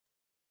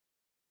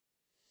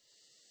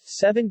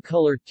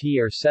Seven-color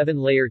tea or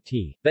seven-layer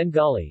tea,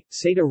 Bengali,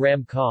 Sada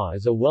Ram Ka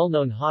is a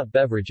well-known hot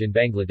beverage in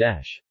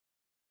Bangladesh.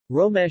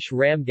 Romesh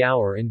Ram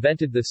Gaur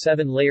invented the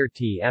seven-layer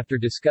tea after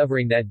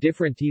discovering that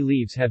different tea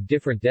leaves have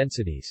different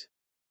densities.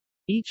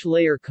 Each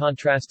layer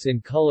contrasts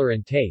in color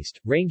and taste,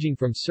 ranging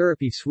from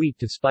syrupy sweet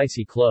to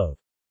spicy clove.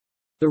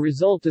 The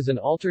result is an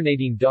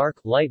alternating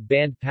dark, light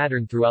band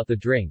pattern throughout the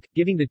drink,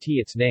 giving the tea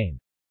its name.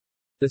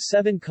 The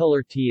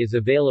seven-color tea is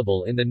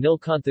available in the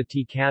Nilkantha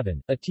Tea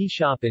Cabin, a tea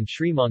shop in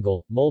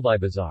Srimangal, Mulvai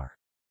Bazaar.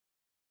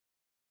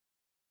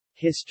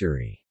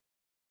 History.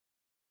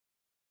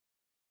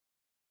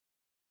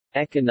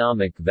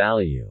 Economic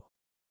value.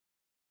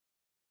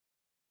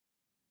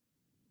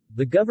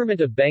 The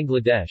government of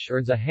Bangladesh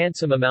earns a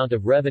handsome amount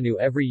of revenue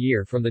every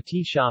year from the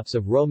tea shops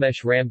of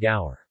Romesh Ram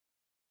Gaur.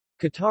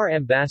 Qatar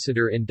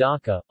ambassador in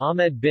Dhaka,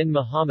 Ahmed bin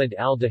Muhammad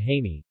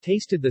al-Dahami,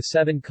 tasted the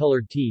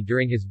seven-colored tea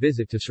during his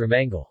visit to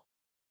Srimangal.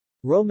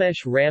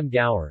 Romesh Ram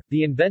Gaur,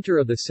 the inventor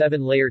of the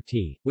seven-layer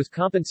tea, was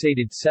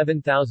compensated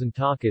 7,000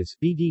 takas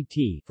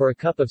 (BDT) for a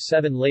cup of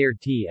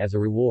seven-layered tea as a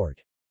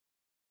reward.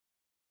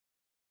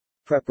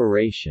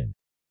 Preparation.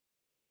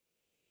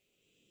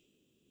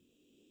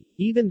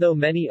 Even though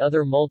many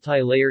other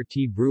multi-layer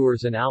tea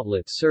brewers and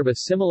outlets serve a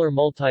similar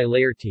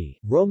multi-layer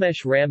tea,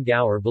 Romesh Ram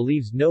Gaur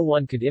believes no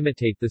one could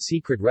imitate the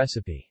secret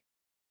recipe.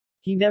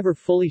 He never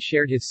fully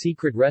shared his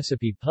secret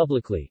recipe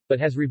publicly, but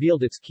has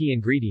revealed its key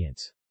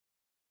ingredients.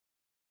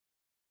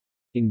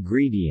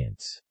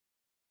 Ingredients.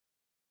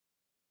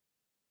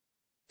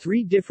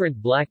 3 different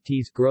black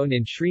teas grown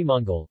in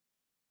Srimangal.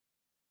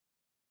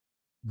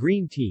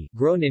 Green tea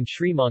grown in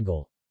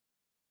Srimangal.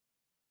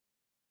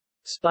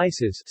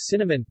 Spices,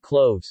 cinnamon,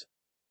 cloves.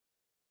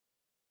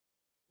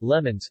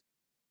 Lemons.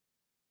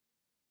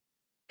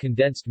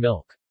 Condensed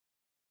milk.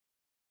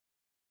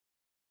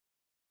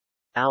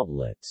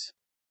 Outlets.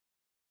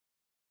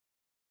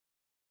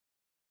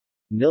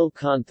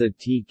 Nilkantha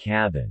Tea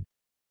Cabin.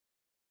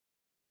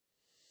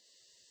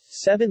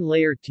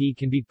 Seven-layer tea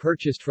can be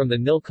purchased from the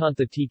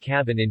Nilkantha Tea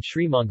Cabin in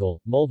Srimangal,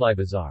 Mulvai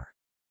Bazaar.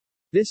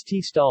 This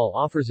tea stall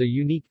offers a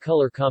unique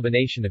color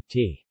combination of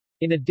tea.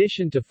 In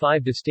addition to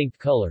 5 distinct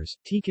colors,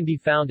 tea can be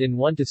found in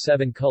 1 to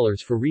 7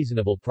 colors for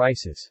reasonable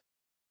prices.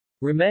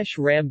 Romesh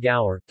Ram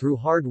Gaur, through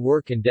hard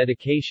work and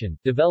dedication,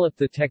 developed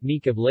the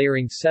technique of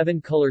layering 7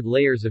 colored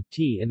layers of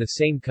tea in the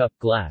same cup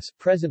glass.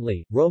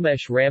 Presently,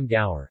 Romesh Ram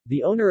Gaur,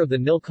 the owner of the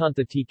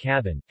Nilkantha Tea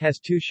Cabin, has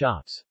 2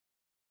 shops.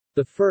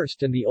 The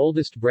first and the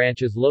oldest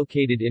branch is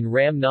located in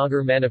Ram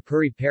Nagar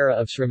Manipuri Para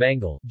of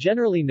Srimangal,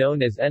 generally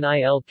known as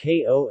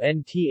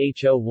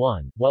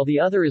Nilkontho1, while the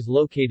other is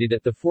located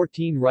at the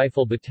 14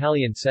 Rifle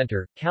Battalion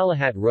Center,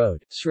 Kalahat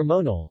Road,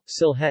 Srimonal,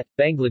 Sylhet,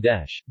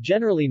 Bangladesh,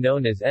 generally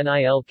known as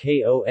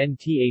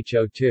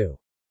Nilkontho2.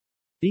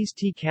 These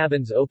tea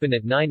cabins open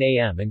at 9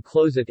 a.m. and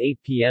close at 8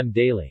 p.m.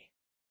 daily.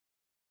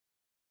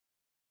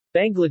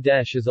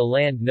 Bangladesh is a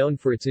land known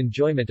for its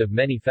enjoyment of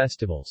many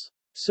festivals.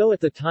 So at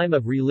the time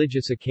of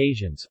religious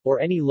occasions, or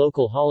any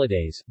local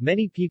holidays,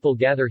 many people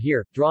gather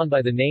here, drawn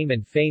by the name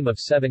and fame of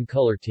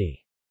seven-color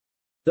tea.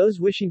 Those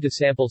wishing to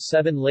sample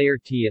seven-layer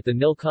tea at the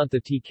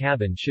Nilkantha Tea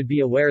Cabin should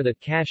be aware that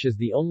cash is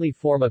the only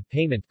form of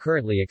payment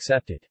currently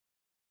accepted.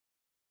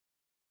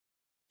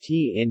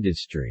 Tea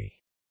industry.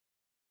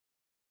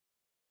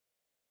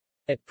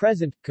 At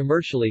present,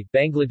 commercially,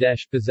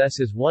 Bangladesh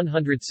possesses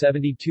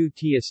 172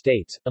 tea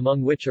estates,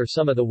 among which are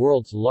some of the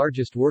world's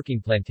largest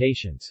working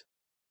plantations.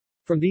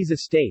 From these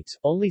estates,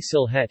 only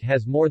Sylhet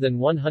has more than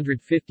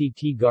 150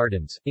 tea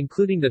gardens,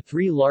 including the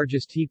 3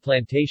 largest tea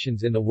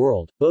plantations in the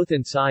world, both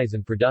in size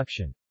and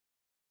production.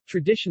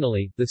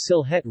 Traditionally, the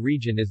Sylhet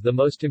region is the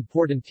most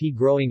important tea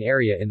growing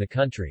area in the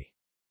country.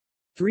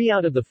 3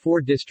 out of the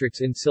 4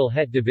 districts in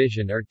Sylhet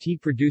division are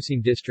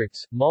tea-producing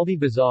districts: Malvi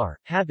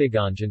Bazar,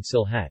 Habiganj and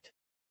Sylhet.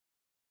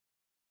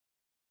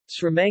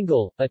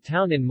 Srimangal, a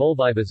town in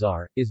Mulvai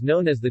Bazaar, is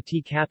known as the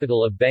tea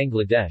capital of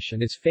Bangladesh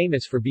and is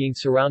famous for being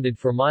surrounded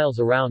for miles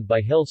around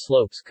by hill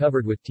slopes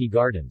covered with tea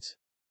gardens.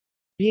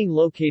 Being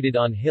located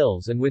on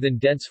hills and within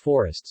dense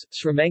forests,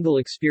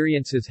 Srimangal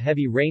experiences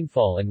heavy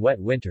rainfall and wet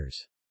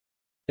winters.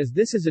 As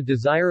this is a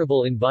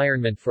desirable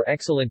environment for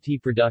excellent tea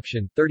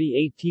production,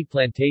 38 tea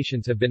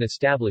plantations have been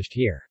established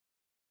here.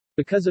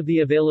 Because of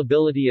the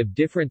availability of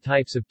different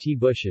types of tea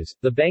bushes,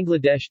 the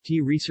Bangladesh Tea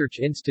Research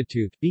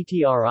Institute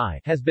 (BTRI)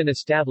 has been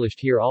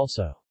established here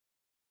also.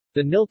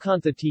 The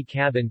Nilkantha Tea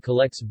Cabin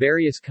collects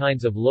various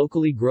kinds of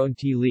locally grown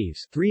tea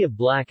leaves, 3 of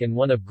black and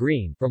 1 of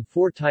green, from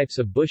 4 types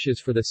of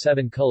bushes for the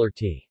 7-color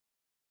tea.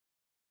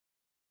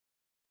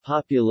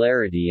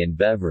 Popularity and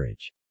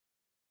beverage.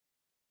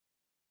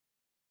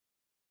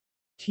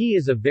 Tea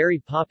is a very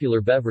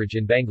popular beverage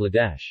in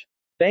Bangladesh.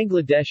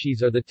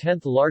 Bangladeshis are the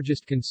 10th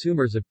largest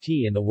consumers of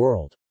tea in the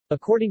world.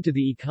 According to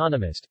The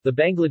Economist, the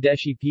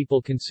Bangladeshi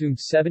people consumed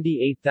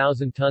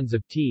 78,000 tons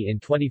of tea in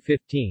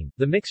 2015.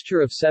 The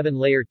mixture of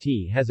 7-layer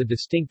tea has a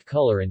distinct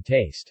color and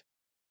taste.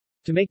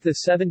 To make the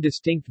 7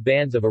 distinct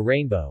bands of a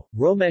rainbow,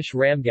 Romesh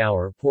Ram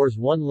Gaur pours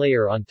 1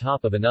 layer on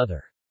top of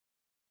another.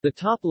 The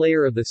top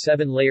layer of the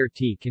 7-layer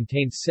tea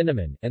contains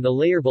cinnamon, and the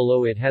layer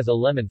below it has a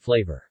lemon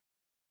flavor.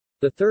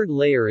 The third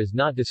layer is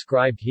not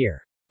described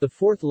here. The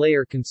fourth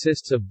layer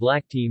consists of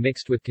black tea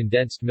mixed with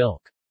condensed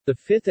milk. The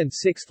fifth and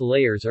sixth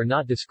layers are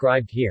not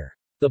described here.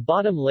 The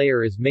bottom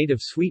layer is made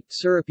of sweet,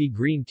 syrupy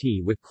green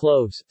tea with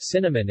cloves,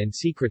 cinnamon and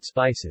secret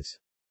spices.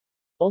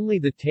 Only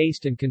the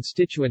taste and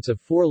constituents of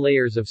 4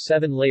 layers of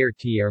 7-layer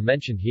tea are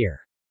mentioned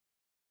here.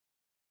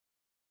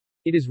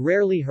 It is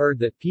rarely heard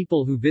that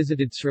people who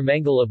visited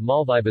Srimangal of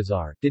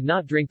Malvaibazar did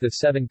not drink the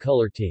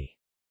 7-color tea.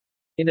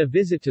 In a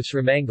visit to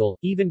Srimangal,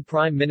 even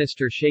Prime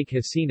Minister Sheikh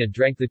Hasina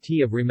drank the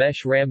tea of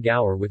Ramesh Ram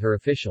Gaur with her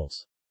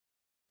officials.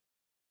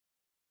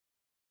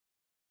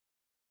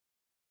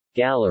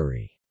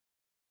 Gallery.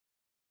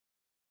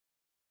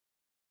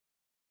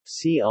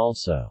 See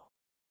also: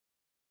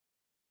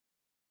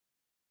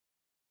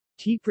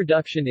 tea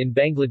production in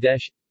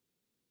Bangladesh,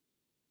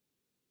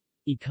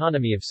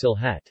 economy of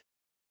Sylhet.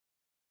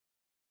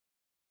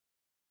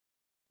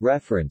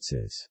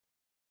 References.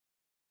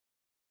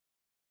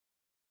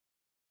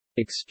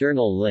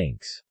 External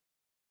links.